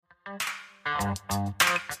Hey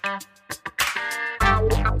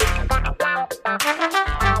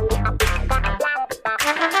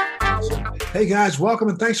guys, welcome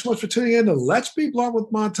and thanks so much for tuning in to Let's Be Blunt with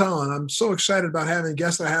Montel. I'm so excited about having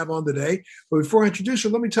guests I have on today. But before I introduce you,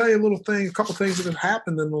 let me tell you a couple things that have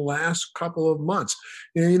happened in the last couple of months.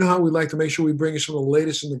 You know how we like to make sure we bring you some of the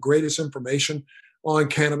latest and the greatest information on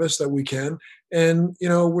cannabis that we can. And,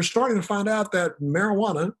 we're starting to find out that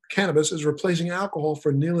marijuana, cannabis, is replacing alcohol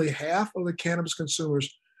for nearly half of the cannabis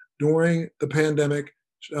consumers during the pandemic.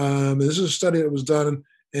 This is a study that was done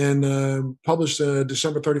and published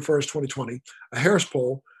December 31st, 2020, a Harris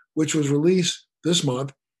poll, which was released this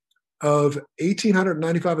month of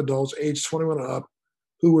 1,895 adults aged 21 and up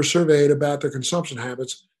who were surveyed about their consumption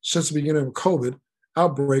habits since the beginning of the COVID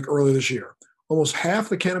outbreak earlier this year. Almost half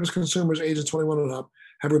the cannabis consumers aged 21 and up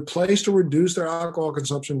have replaced or reduced their alcohol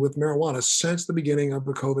consumption with marijuana since the beginning of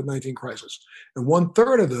the COVID-19 crisis. And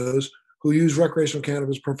 1/3 of those who use recreational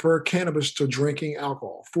cannabis prefer cannabis to drinking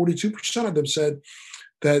alcohol. 42% of them said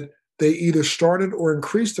that they either started or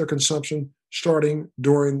increased their consumption starting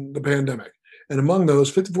during the pandemic. And among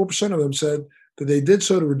those, 54% of them said that they did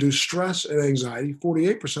so to reduce stress and anxiety.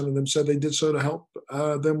 48% of them said they did so to help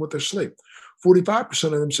them with their sleep.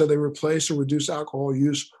 45% of them said they replaced or reduced alcohol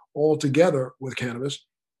use altogether with cannabis.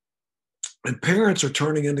 And parents are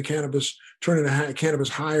turning to cannabis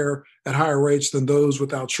higher at higher rates than those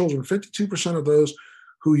without children. 52% of those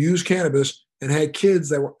who use cannabis and had kids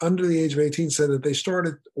that were under the age of 18 said that they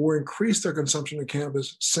started or increased their consumption of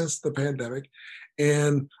cannabis since the pandemic.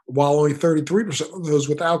 And while only 33% of those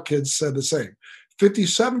without kids said the same.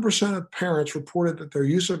 57% of parents reported that their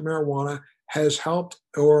use of marijuana has helped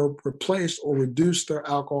or replaced or reduced their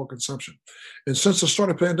alcohol consumption. And since the start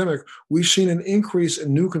of the pandemic, we've seen an increase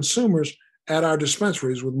in new consumers at our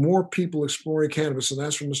dispensaries with more people exploring cannabis. And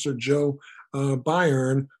that's from Mr. Joe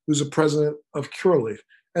Byron, who's the president of Curaleaf.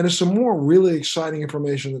 And there's some more really exciting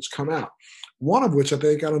information that's come out. One of which I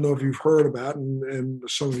don't know if you've heard about, and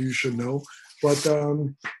some of you should know, but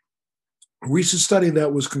a recent study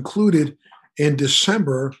that was concluded in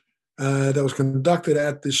December that was conducted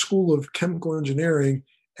at the School of Chemical Engineering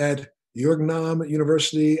at Yeongnam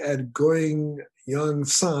University at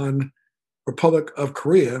Gyeongsan, Republic of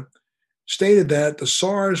Korea, stated that the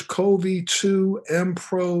SARS-CoV-2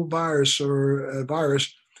 Mpro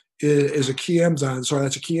virus is a key enzyme.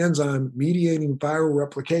 That's a key enzyme mediating viral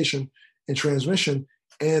replication and transmission.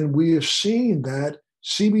 And we have seen that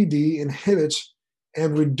CBD inhibits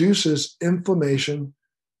and reduces inflammation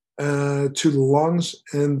to the lungs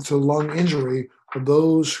and to lung injury of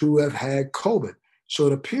those who have had COVID. So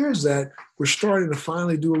it appears that we're starting to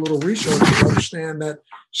finally do a little research to understand that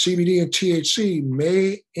CBD and THC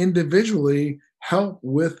may individually help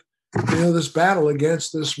with this battle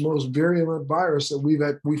against this most virulent virus that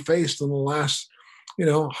we faced in the last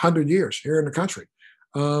 100 years here in the country.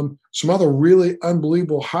 Some other really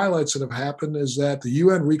unbelievable highlights that have happened is that the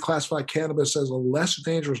UN reclassified cannabis as a less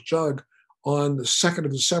dangerous drug on the 2nd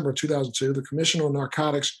of December 2002. The Commission on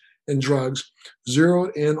Narcotics and Drugs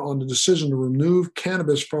zeroed in on the decision to remove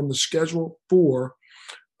cannabis from the Schedule 4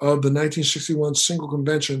 of the 1961 Single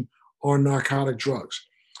Convention on Narcotic Drugs.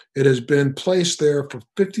 It has been placed there for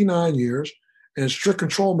 59 years, and strict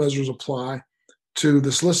control measures apply to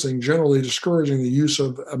this listing, generally discouraging the use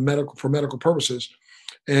of for medical purposes.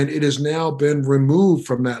 And it has now been removed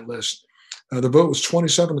from that list. The vote was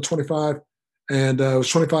 27 to 25, and it was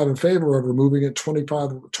 25 in favor of removing it,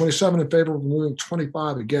 27 in favor of removing,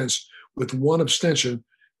 25 against, with one abstention,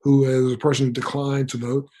 who is a person who declined to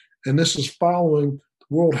vote. And this is following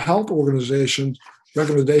the World Health Organization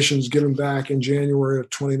recommendations given back in January of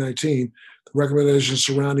 2019, the recommendations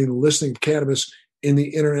surrounding the listing of cannabis in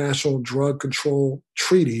the international drug control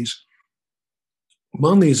treaties.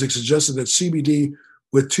 Among these, it suggested that CBD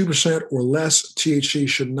with 2% or less THC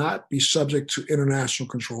should not be subject to international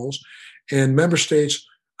controls. And member states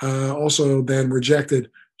also then rejected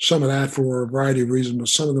some of that for a variety of reasons, but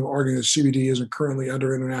some of them arguing that CBD isn't currently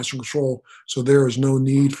under international control, so there is no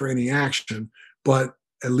need for any action. But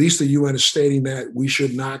at least the UN is stating that we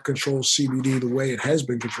should not control CBD the way it has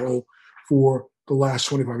been controlled for the last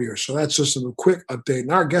 25 years. So that's just a quick update.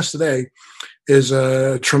 And our guest today is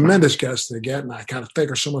a tremendous guest to get, and I kind of thank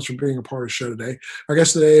her so much for being a part of the show today. Our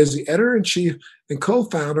guest today is the editor-in-chief and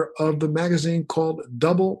co-founder of the magazine called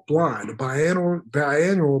Double Blind, a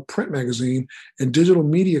biannual print magazine and digital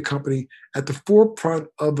media company at the forefront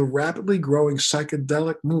of the rapidly growing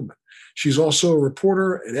psychedelic movement. She's also a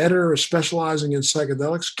reporter and editor specializing in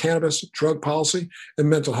psychedelics, cannabis, drug policy, and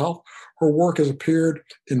mental health. Her work has appeared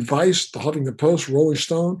in Vice, The Huffington Post, Rolling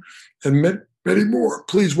Stone, and Many more.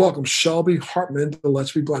 Please welcome Shelby Hartman to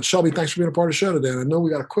Let's Be Blunt. Shelby, thanks for being a part of the show today. And I know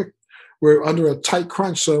we're under a tight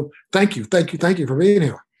crunch, so thank you for being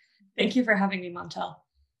here. Thank you for having me, Montel.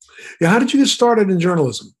 Yeah, how did you get started in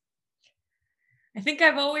journalism? I think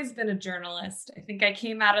I've always been a journalist. I think I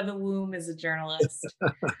came out of the womb as a journalist.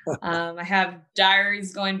 I have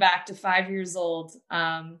diaries going back to 5 years old.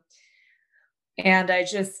 And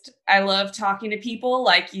I love talking to people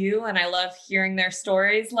like you, and I love hearing their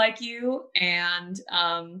stories like you. And,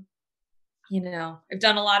 I've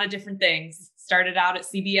done a lot of different things. Started out at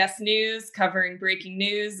CBS News, covering breaking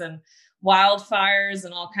news and wildfires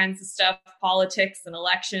and all kinds of stuff, politics and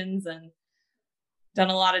elections, and done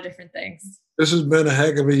a lot of different things. This has been a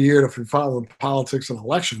heck of a year to follow politics and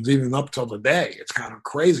elections, even up till today. It's kind of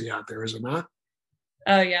crazy out there, is it not?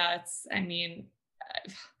 Oh, yeah.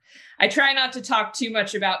 I try not to talk too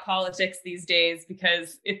much about politics these days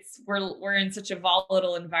because we're in such a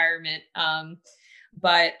volatile environment.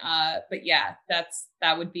 But yeah,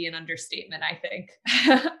 that would be an understatement, I think.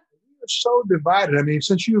 We're so divided. I mean,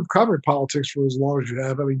 since you've covered politics for as long as you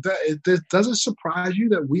have, I mean, does it surprise you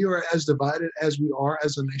that we are as divided as we are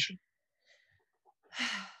as a nation?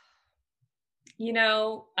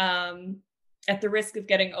 At the risk of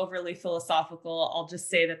getting overly philosophical, I'll just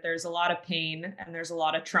say that there's a lot of pain and there's a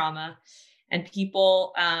lot of trauma, and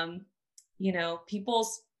people,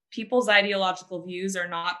 people's ideological views are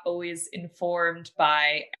not always informed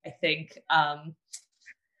by, I think,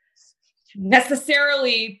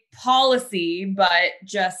 necessarily policy, but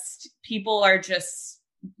just people are just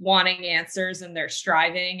wanting answers, and they're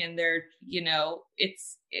striving, and they're,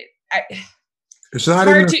 it's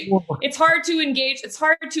hard to engage. It's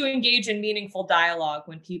hard to engage in meaningful dialogue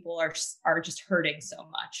when people are just hurting so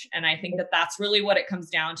much. And I think that that's really what it comes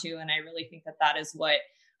down to. And I really think that that is what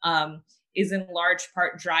is in large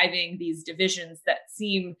part driving these divisions that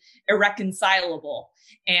seem irreconcilable.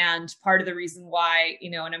 And part of the reason why,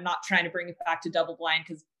 and I'm not trying to bring it back to double blind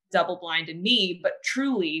because double blind and me, but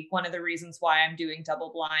truly one of the reasons why I'm doing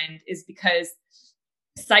double blind is because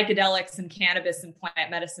psychedelics and cannabis and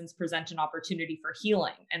plant medicines present an opportunity for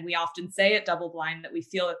healing. And we often say at Double Blind that we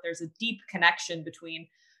feel that there's a deep connection between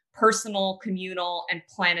personal, communal, and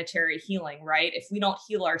planetary healing, right? If we don't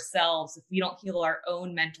heal ourselves, if we don't heal our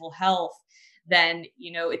own mental health, then,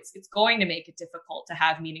 it's going to make it difficult to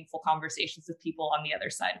have meaningful conversations with people on the other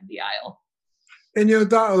side of the aisle. And,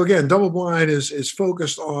 again, Double Blind is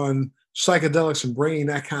focused on psychedelics and bringing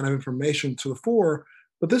that kind of information to the fore.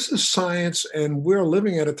 But this is science, and we're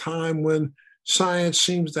living at a time when science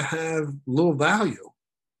seems to have little value.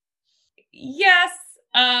 Yes.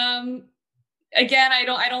 Again, I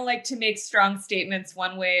don't like to make strong statements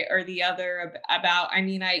one way or the other about.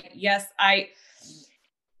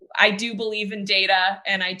 I do believe in data,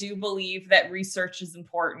 and I do believe that research is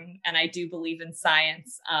important, and I do believe in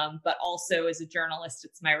science. But also, as a journalist,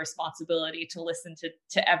 it's my responsibility to listen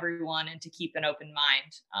to everyone and to keep an open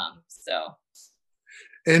mind.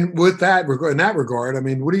 And with that, in that regard, I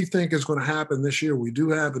mean, what do you think is going to happen this year? We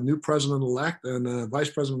do have a new president-elect and a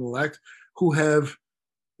vice president-elect who have,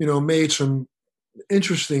 made some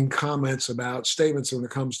interesting comments about statements when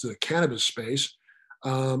it comes to the cannabis space.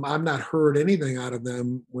 I've not heard anything out of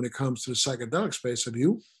them when it comes to the psychedelic space. Have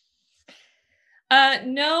you?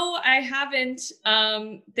 No, I haven't.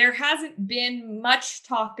 There hasn't been much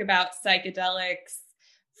talk about psychedelics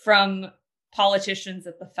from politicians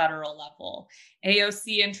at the federal level.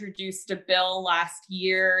 AOC introduced a bill last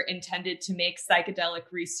year intended to make psychedelic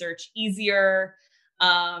research easier.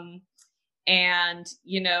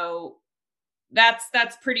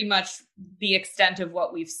 That's pretty much the extent of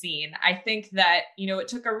what we've seen. I think that, it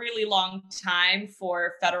took a really long time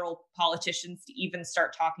for federal politicians to even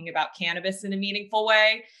start talking about cannabis in a meaningful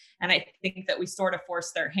way. And I think that we sort of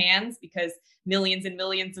forced their hands because millions and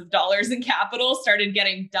millions of dollars in capital started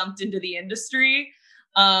getting dumped into the industry.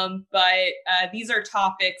 But these are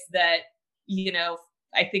topics that,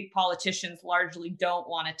 I think politicians largely don't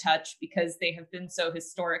want to touch because they have been so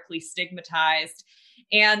historically stigmatized.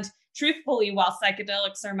 And truthfully, while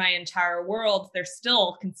psychedelics are my entire world, they're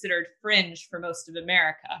still considered fringe for most of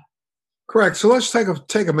America. Correct. So let's take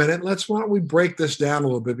a minute. Why don't we break this down a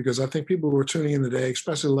little bit, because I think people who are tuning in today,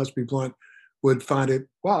 especially Let's Be Blunt, would find it,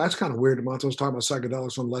 wow, that's kind of weird. Montel's talking about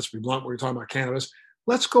psychedelics on Let's Be Blunt. We're talking about cannabis.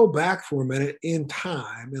 Let's go back for a minute in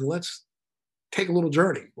time and let's take a little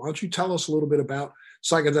journey. Why don't you tell us a little bit about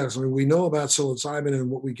psychedelics? I mean, we know about psilocybin and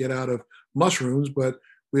what we get out of mushrooms, but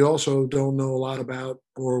we also don't know a lot about,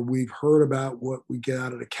 or we've heard about what we get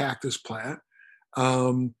out of the cactus plant.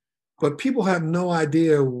 But people have no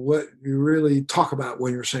idea what you really talk about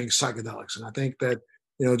when you're saying psychedelics. And I think that,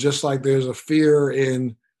 just like there's a fear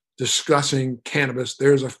in discussing cannabis,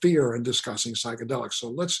 there's a fear in discussing psychedelics. So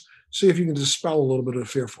let's see if you can dispel a little bit of the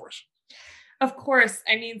fear for us. Of course.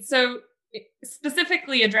 I mean, so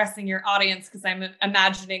specifically addressing your audience, because I'm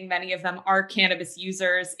imagining many of them are cannabis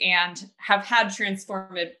users and have had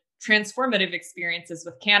transformative experiences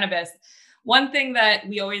with cannabis. One thing that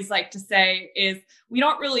we always like to say is we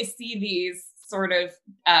don't really see these sort of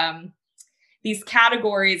these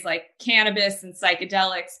categories like cannabis and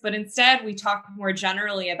psychedelics, but instead we talk more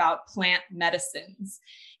generally about plant medicines,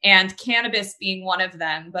 and cannabis being one of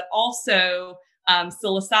them, but also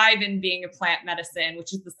psilocybin being a plant medicine,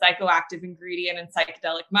 which is the psychoactive ingredient in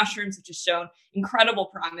psychedelic mushrooms, which has shown incredible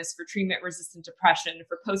promise for treatment-resistant depression,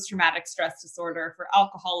 for post-traumatic stress disorder, for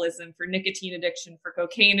alcoholism, for nicotine addiction, for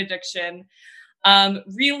cocaine addiction.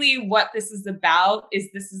 Really what this is about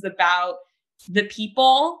the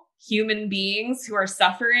people, human beings who are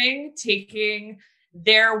suffering, taking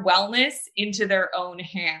their wellness into their own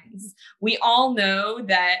hands. We all know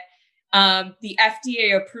that the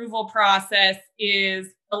FDA approval process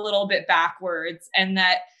is a little bit backwards, and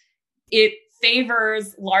that it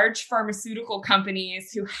favors large pharmaceutical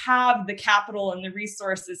companies who have the capital and the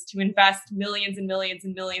resources to invest millions and millions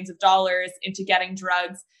and millions of dollars into getting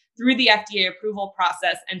drugs through the FDA approval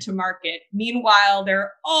process and to market. Meanwhile, there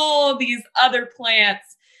are all these other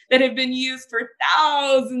plants that have been used for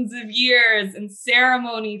thousands of years in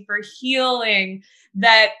ceremony for healing,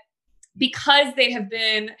 that because they have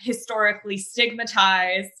been historically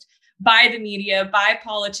stigmatized by the media, by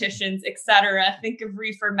politicians, etc. Think of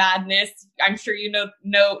reefer madness. I'm sure you know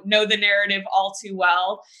the narrative all too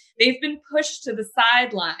well. They've been pushed to the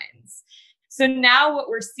sidelines. So now what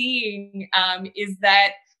we're seeing is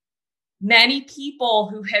that many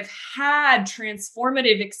people who have had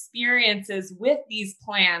transformative experiences with these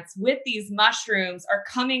plants, with these mushrooms, are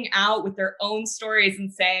coming out with their own stories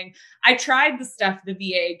and saying, I tried the stuff the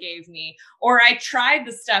VA gave me, or I tried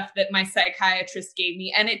the stuff that my psychiatrist gave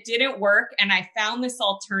me and it didn't work. And I found this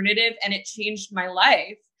alternative and it changed my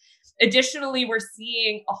life. Additionally, we're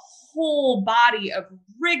seeing a whole body of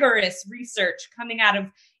rigorous research coming out of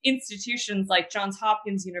institutions like Johns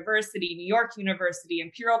Hopkins University, New York University,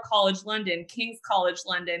 Imperial College London, King's College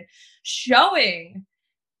London, showing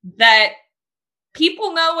that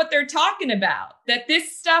people know what they're talking about, that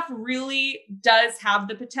this stuff really does have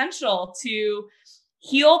the potential to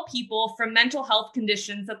heal people from mental health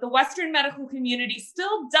conditions that the Western medical community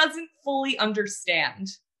still doesn't fully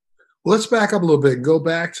understand. Well, let's back up a little bit and go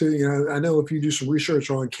back to, I know if you do some research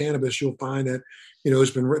on cannabis, you'll find that,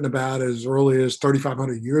 it's been written about as early as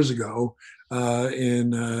 3,500 years ago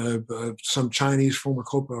in some Chinese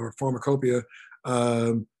pharmacopoeia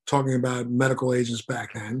talking about medical agents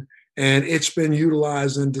back then. And it's been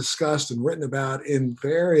utilized and discussed and written about in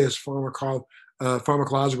various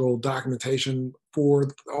pharmacological documentation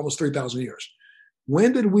for almost 3,000 years.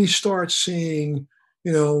 When did we start seeing,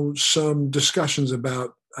 some discussions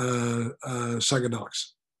about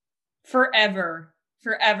psychedelics?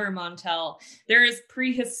 Forever, Montel. There is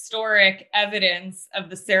prehistoric evidence of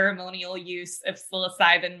the ceremonial use of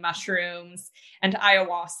psilocybin mushrooms and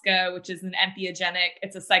ayahuasca, which is an entheogenic.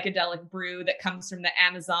 It's a psychedelic brew that comes from the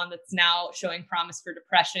Amazon that's now showing promise for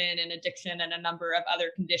depression and addiction and a number of other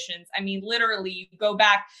conditions. I mean, literally, you go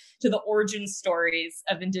back to the origin stories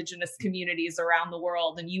of indigenous communities around the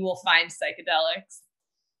world and you will find psychedelics.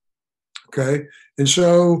 Okay. And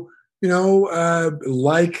so,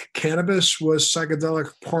 like cannabis, was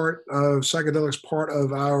psychedelics part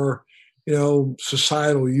of our,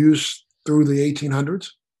 societal use through the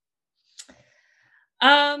 1800s?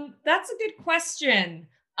 That's a good question.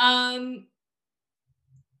 My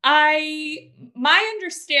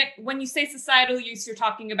understand when you say societal use, you're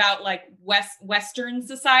talking about like Western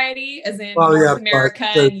society, as in North America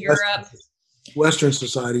and Europe. Western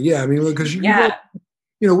society, yeah. I mean, because we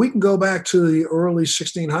can go back to the early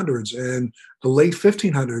 1600s and the late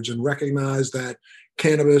 1500s and recognize that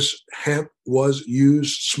cannabis, hemp was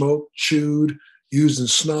used, smoked, chewed, used in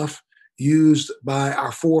snuff, used by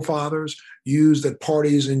our forefathers, used at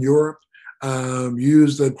parties in Europe,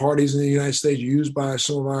 used at parties in the United States, used by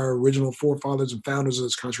some of our original forefathers and founders of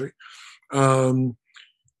this country. You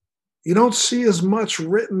don't see as much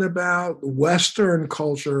written about Western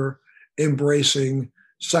culture embracing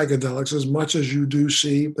psychedelics as much as you do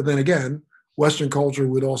see, but then again, Western culture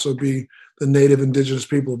would also be the native indigenous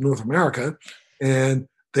people of North America, and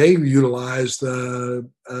they utilized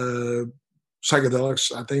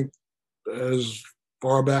psychedelics, I think, as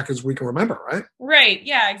far back as we can remember, right? Right,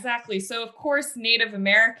 yeah, exactly. So of course, Native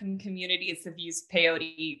American communities have used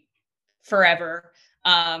peyote forever.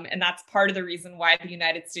 And that's part of the reason why the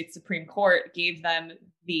United States Supreme Court gave them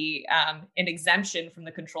an exemption from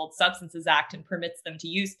the Controlled Substances Act and permits them to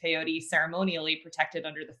use peyote ceremonially protected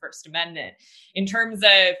under the First Amendment. In terms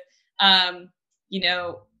of,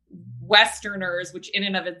 Westerners, which in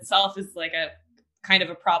and of itself is like a kind of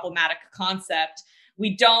a problematic concept,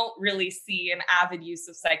 we don't really see an avid use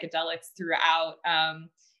of psychedelics throughout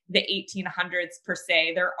the 1800s per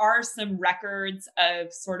se. There are some records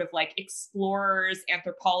of sort of like explorers,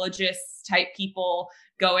 anthropologists type people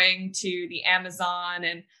going to the Amazon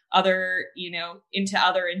and other, into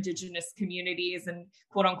other indigenous communities and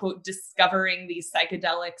quote unquote discovering these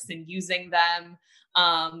psychedelics and using them.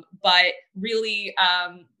 But really,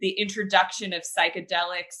 the introduction of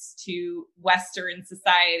psychedelics to Western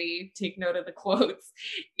society, take note of the quotes,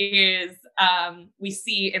 is we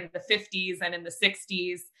see in the 50s and in the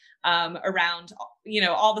 60s around,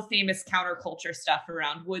 all the famous counterculture stuff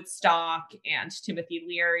around Woodstock and Timothy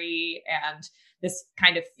Leary and this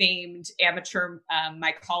kind of famed amateur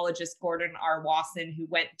mycologist, Gordon R. Wasson, who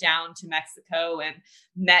went down to Mexico and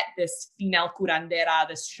met this female curandera,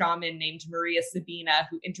 this shaman named Maria Sabina,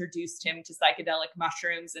 who introduced him to psychedelic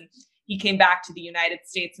mushrooms. And he came back to the United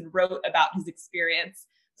States and wrote about his experience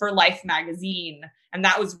for Life magazine. And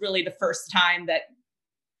that was really the first time that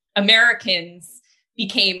Americans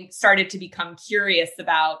started to become curious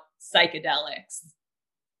about psychedelics.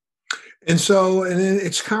 And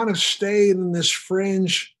it's kind of stayed in this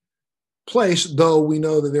fringe place, though we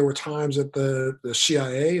know that there were times that the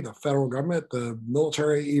CIA, the federal government, the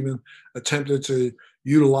military even attempted to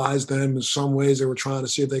utilize them. In some ways, they were trying to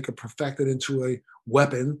see if they could perfect it into a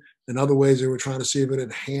weapon. In other ways, they were trying to see if it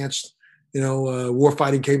enhanced,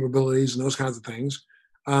 warfighting capabilities and those kinds of things.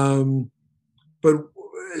 But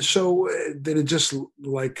so did it just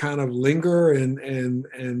like kind of linger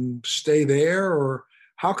and stay there, or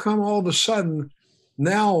how come all of a sudden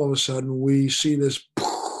we see this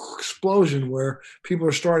explosion where people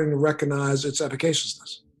are starting to recognize its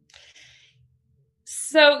efficaciousness?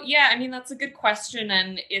 So, yeah, that's a good question.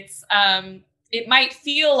 And it's, it might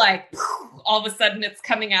feel like all of a sudden it's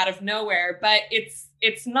coming out of nowhere, but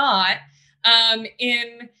it's not.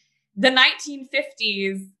 In the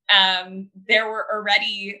 1950s, there were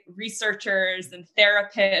already researchers and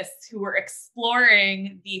therapists who were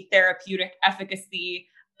exploring the therapeutic efficacy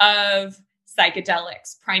of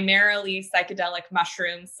psychedelics, primarily psychedelic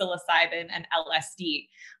mushrooms, psilocybin, and LSD.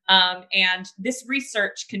 And this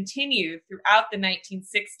research continued throughout the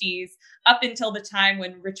 1960s up until the time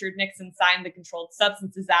when Richard Nixon signed the Controlled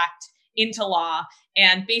Substances Act into law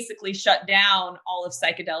and basically shut down all of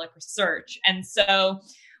psychedelic research. And so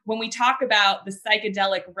when we talk about the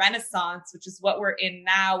psychedelic renaissance, which is what we're in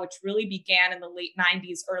now, which really began in the late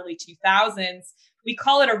 90s, early 2000s, we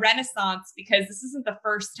call it a renaissance because this isn't the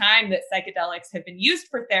first time that psychedelics have been used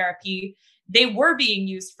for therapy. They were being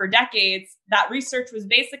used for decades. That research was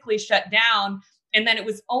basically shut down. And then it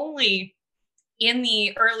was only in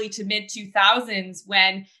the early to mid 2000s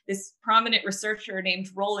when this prominent researcher named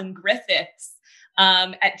Roland Griffiths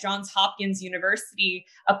at Johns Hopkins University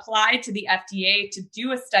applied to the FDA to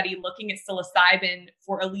do a study looking at psilocybin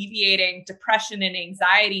for alleviating depression and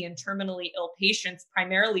anxiety in terminally ill patients,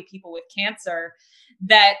 primarily people with cancer.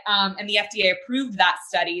 And the FDA approved that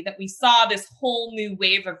study. That we saw this whole new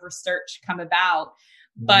wave of research come about.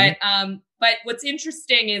 Mm-hmm. But what's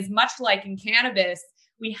interesting is, much like in cannabis,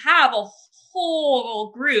 we have a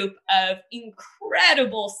whole group of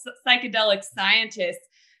incredible psychedelic scientists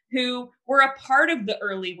who were a part of the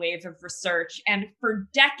early wave of research and for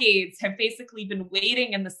decades have basically been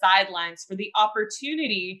waiting in the sidelines for the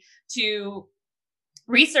opportunity to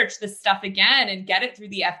research this stuff again and get it through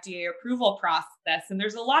the FDA approval process. And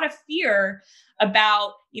there's a lot of fear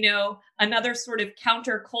about, another sort of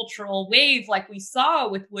countercultural wave like we saw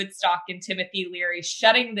with Woodstock and Timothy Leary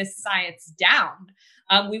shutting this science down.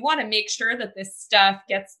 We want to make sure that this stuff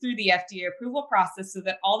gets through the FDA approval process so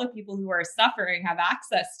that all the people who are suffering have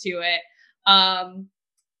access to it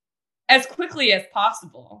as quickly as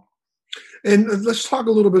possible. And let's talk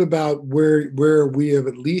a little bit about where we have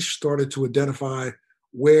at least started to identify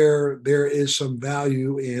where there is some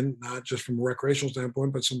value in, not just from a recreational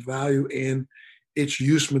standpoint, but some value in its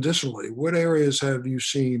use medicinally. What areas have you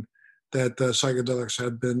seen that psychedelics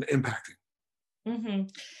have been impacting?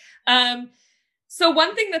 Mm-hmm. So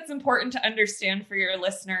one thing that's important to understand for your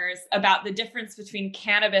listeners about the difference between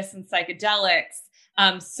cannabis and psychedelics,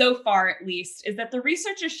 so far at least, is that the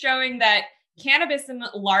research is showing that cannabis in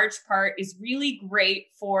large part is really great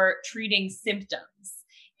for treating symptoms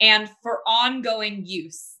and for ongoing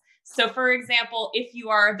use. So for example, if you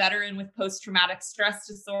are a veteran with post-traumatic stress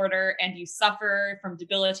disorder and you suffer from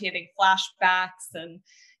debilitating flashbacks and,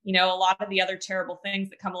 you know, a lot of the other terrible things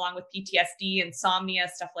that come along with PTSD, insomnia,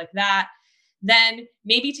 stuff like that, then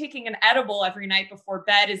maybe taking an edible every night before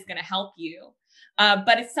bed is going to help you.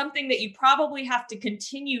 But it's something that you probably have to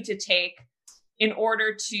continue to take in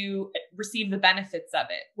order to receive the benefits of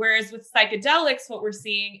it. Whereas with psychedelics, what we're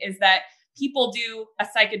seeing is that people do a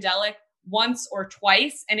psychedelic once or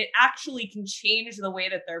twice, and it actually can change the way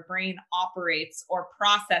that their brain operates or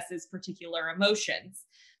processes particular emotions.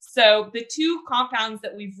 So the two compounds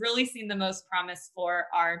that we've really seen the most promise for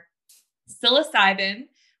are psilocybin,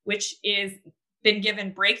 which is been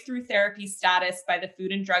given breakthrough therapy status by the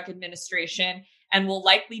Food and Drug Administration and will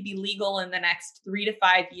likely be legal in the next 3 to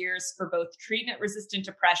 5 years for both treatment-resistant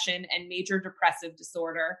depression and major depressive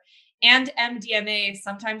disorder, and MDMA,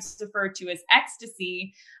 sometimes referred to as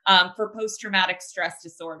ecstasy, for post-traumatic stress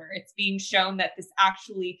disorder. It's being shown that this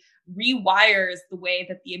actually rewires the way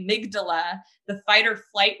that the amygdala, the fight or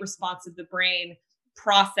flight response of the brain,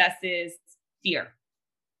 processes fear.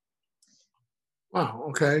 Wow,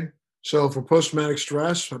 okay. So for post-traumatic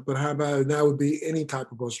stress, but how about that would be any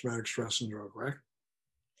type of post-traumatic stress syndrome, correct?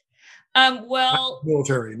 Well,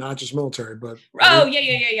 not just military, but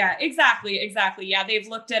exactly. Yeah, they've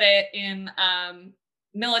looked at it in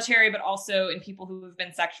military, but also in people who have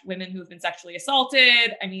been women who have been sexually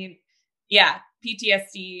assaulted. I mean, yeah,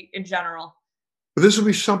 PTSD in general. But this would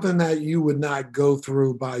be something that you would not go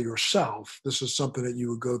through by yourself. This is something that you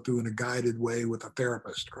would go through in a guided way with a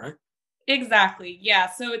therapist, correct? Exactly. Yeah.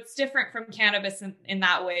 So it's different from cannabis in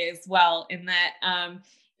that way as well, in that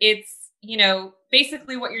it's, you know,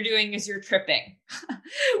 basically what you're doing is you're tripping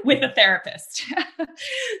with a therapist.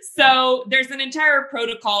 So there's an entire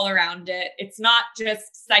protocol around it. It's not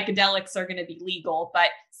just psychedelics are going to be legal, but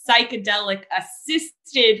psychedelic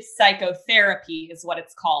assisted psychotherapy is what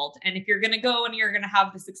it's called. And if you're going to go and you're going to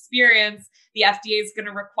have this experience, the FDA is going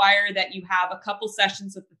to require that you have a couple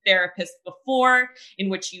sessions with the therapist before, in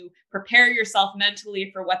which you prepare yourself mentally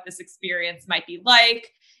for what this experience might be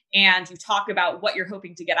like. And you talk about what you're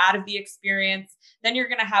hoping to get out of the experience. Then you're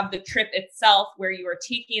going to have the trip itself, where you are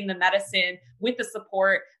taking the medicine with the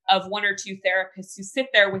support of 1 or 2 therapists who sit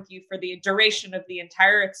there with you for the duration of the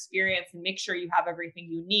entire experience and make sure you have everything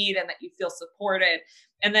you need and that you feel supported.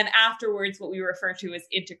 And then afterwards, what we refer to as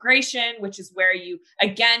integration, which is where you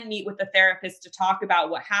again meet with the therapist to talk about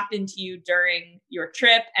what happened to you during your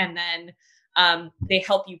trip, and then they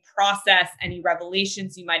help you process any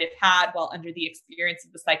revelations you might have had while under the experience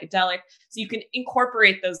of the psychedelic, so you can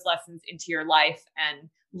incorporate those lessons into your life and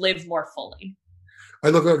live more fully. All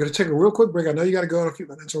right, look, we're going to take a real quick break. I know you got to go in a few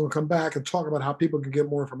minutes, so we'll come back and talk about how people can get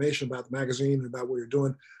more information about the magazine and about what you're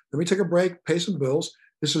doing. Let me take a break, pay some bills.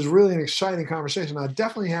 This is really an exciting conversation. I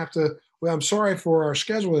definitely have to, well, I'm sorry for our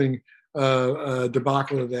scheduling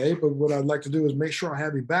debacle today, but what I'd like to do is make sure I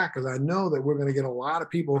have you back, because I know that we're going to get a lot of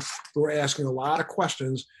people who are asking a lot of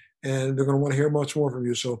questions, and they're going to want to hear much more from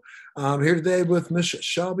you. So I'm here today with Miss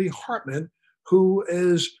Shelby Hartman, who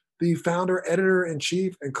is the founder,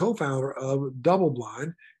 editor-in-chief, and co-founder of Double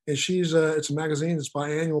Blind. And she's it's a magazine, it's a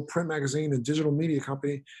biannual print magazine and digital media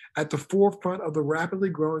company at the forefront of the rapidly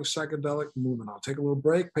growing psychedelic movement. I'll take a little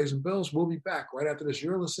break, pay some bills. We'll be back right after this.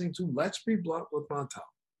 You're listening to Let's Be Blunt with Montel.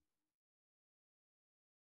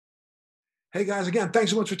 Hey guys, again,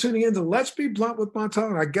 thanks so much for tuning in to Let's Be Blunt with Montel.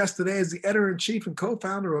 And our guest today is the editor-in-chief and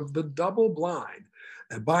co-founder of The Double Blind,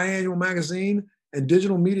 a biannual magazine and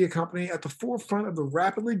digital media company at the forefront of the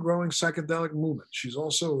rapidly growing psychedelic movement. She's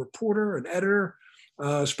also a reporter and editor,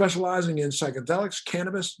 specializing in psychedelics,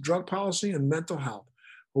 cannabis, drug policy, and mental health.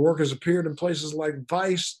 Her work has appeared in places like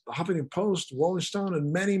Vice, The Huffington Post, Rolling Stone,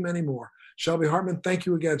 and many, many more. Shelby Hartman, thank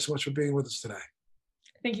you again so much for being with us today.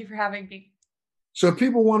 Thank you for having me. So if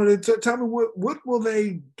people wanted to tell me, what will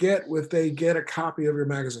they get if they get a copy of your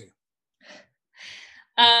magazine?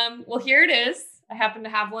 Well, here it is. I happen to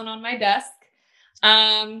have one on my desk.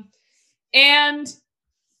 And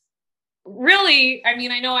really, I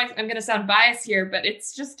mean, I know I'm going to sound biased here, but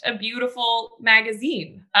it's just a beautiful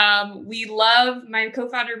magazine. My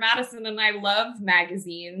co-founder Madison and I love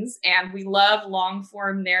magazines, and we love long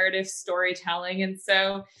form narrative storytelling. And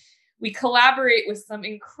so we collaborate with some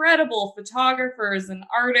incredible photographers and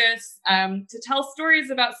artists to tell stories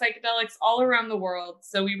about psychedelics all around the world.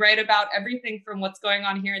 So we write about everything from what's going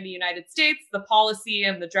on here in the United States, the policy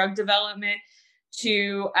and the drug development,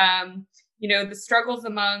 to the struggles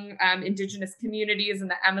among indigenous communities in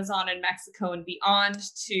the Amazon and Mexico and beyond,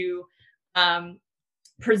 to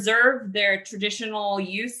preserve their traditional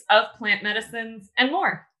use of plant medicines and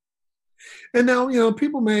more. And now,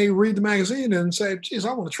 people may read the magazine and say, geez,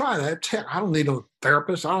 I want to try that. I don't need no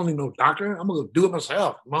therapist. I don't need no doctor. I'm going to do it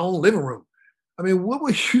myself in my own living room. I mean, what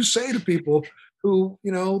would you say to people who,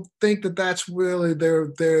 think that that's really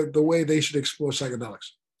the way they should explore psychedelics?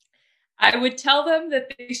 I would tell them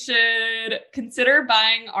that they should consider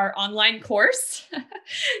buying our online course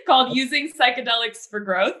called Using Psychedelics for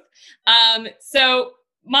Growth. So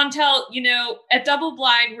Montel, at Double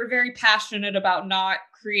Blind, we're very passionate about not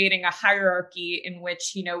creating a hierarchy in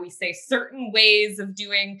which, we say certain ways of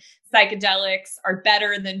doing psychedelics are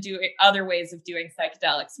better than doing other ways of doing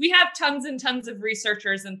psychedelics. We have tons and tons of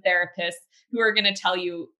researchers and therapists who are going to tell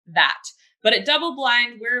you that. But at Double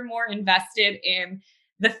Blind, we're more invested in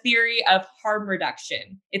the theory of harm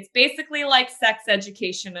reduction. It's basically like sex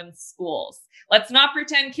education in schools. Let's not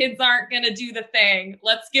pretend kids aren't going to do the thing.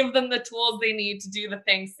 Let's give them the tools they need to do the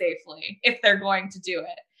thing safely if they're going to do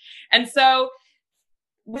it. And so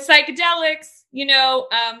with psychedelics,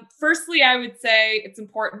 firstly, I would say it's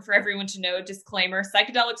important for everyone to know, disclaimer,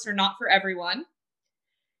 psychedelics are not for everyone.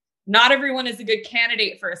 Not everyone is a good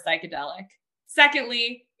candidate for a psychedelic.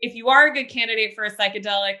 Secondly, if you are a good candidate for a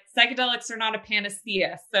psychedelic, psychedelics are not a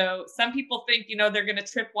panacea. So some people think, they're going to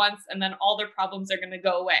trip once and then all their problems are going to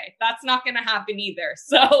go away. That's not going to happen either.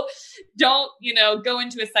 So don't, go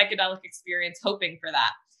into a psychedelic experience hoping for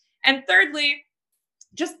that. And thirdly,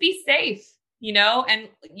 just be safe. And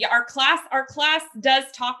our class does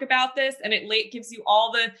talk about this, and it gives you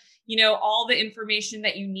all the information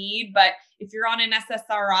that you need. But if you're on an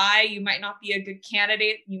SSRI, you might not be a good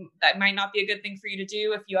candidate. That might not be a good thing for you to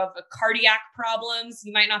do. If you have cardiac problems,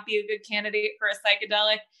 you might not be a good candidate for a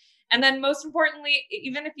psychedelic. And then most importantly,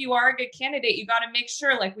 even if you are a good candidate, you got to make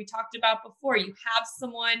sure, like we talked about before, you have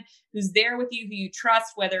someone who's there with you, who you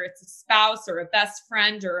trust, whether it's a spouse or a best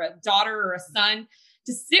friend or a daughter or a son,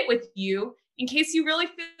 to sit with you in case you really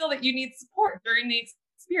feel that you need support during the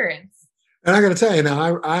experience. And I got to tell you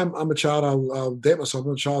now, I'm a child. I'll date myself.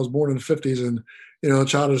 I'm a child. I was born in the '50s, and a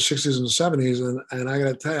child of the '60s and the '70s. And I got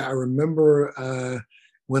to tell you, I remember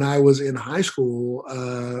when I was in high school,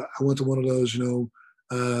 I went to one of those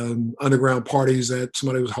underground parties that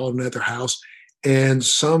somebody was holding at their house, and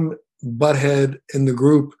some butthead in the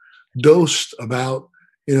group dosed about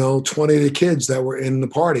 20 of the kids that were in the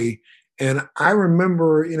party. And I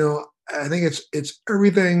remember, I think it's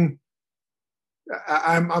everything.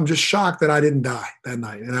 I'm just shocked that I didn't die that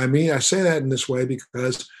night. And I say that in this way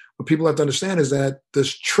because what people have to understand is that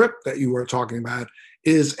this trip that you were talking about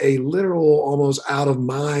is a literal, almost out of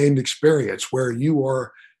mind experience where you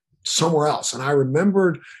are somewhere else. And I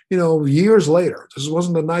remembered, years later, this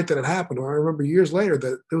wasn't the night that it happened. I remember years later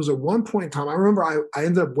that there was at one point in time, I remember I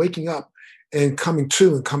ended up waking up and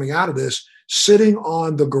coming out of this, sitting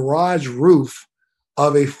on the garage roof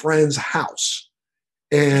of a friend's house.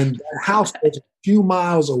 And that house was a few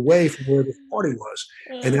miles away from where the party was.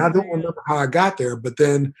 And I don't remember how I got there, but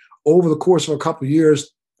then over the course of a couple of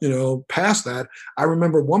years, past that, I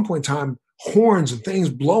remember at one point in time, horns and things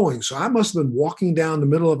blowing. So I must have been walking down the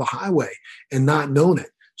middle of a highway and not known it.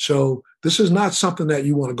 So this is not something that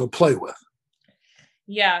you want to go play with.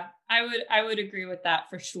 Yeah, I would agree with that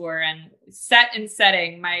for sure. And set and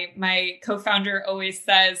setting, my co-founder always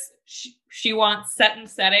says she wants set and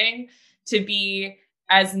setting to be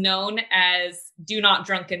as known as do not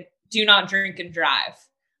drink and drive.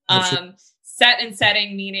 Set and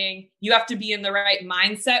setting meaning you have to be in the right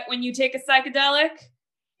mindset when you take a psychedelic,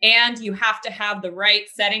 and you have to have the right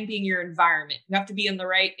setting being your environment. You have to be in the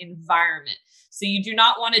right environment. So you do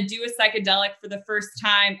not want to do a psychedelic for the first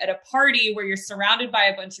time at a party where you're surrounded by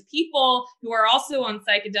a bunch of people who are also on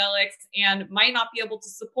psychedelics and might not be able to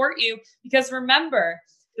support you. Because remember,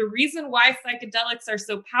 the reason why psychedelics are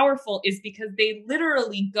so powerful is because they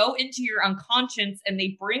literally go into your unconscious and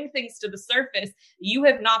they bring things to the surface that you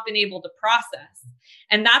have not been able to process.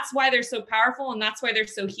 And that's why they're so powerful, and that's why they're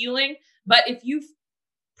so healing. But if you've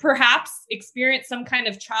perhaps experienced some kind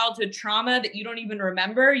of childhood trauma that you don't even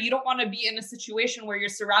remember, you don't want to be in a situation where you're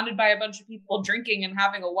surrounded by a bunch of people drinking and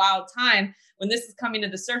having a wild time when this is coming to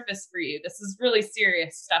the surface for you. This is really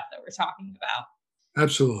serious stuff that we're talking about.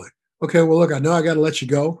 Absolutely. Okay, well, look, I know I got to let you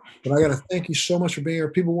go, but I got to thank you so much for being here.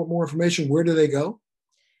 If people want more information, where do they go?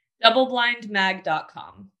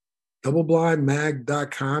 Doubleblindmag.com.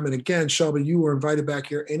 Doubleblindmag.com. And again, Shelby, you were invited back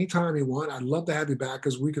here anytime you want. I'd love to have you back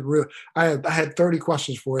because we could really, I had 30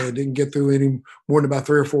 questions for you. I didn't get through any more than about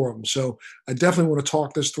 3 or 4 of them. So I definitely want to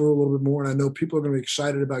talk this through a little bit more. And I know people are going to be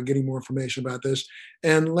excited about getting more information about this.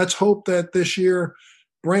 And let's hope that this year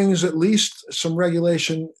brings at least some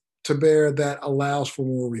regulation to bear that allows for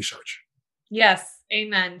more research. Yes.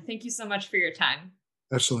 Amen. Thank you so much for your time.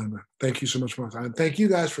 Absolutely, man. Thank you so much, Montel. And thank you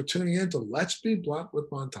guys for tuning in to Let's Be Blunt with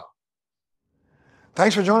Montel.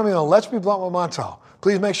 Thanks for joining me on Let's Be Blunt with Montel.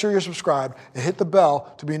 Please make sure you're subscribed and hit the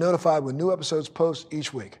bell to be notified when new episodes post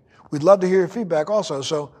each week. We'd love to hear your feedback also,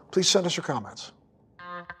 so please send us your comments.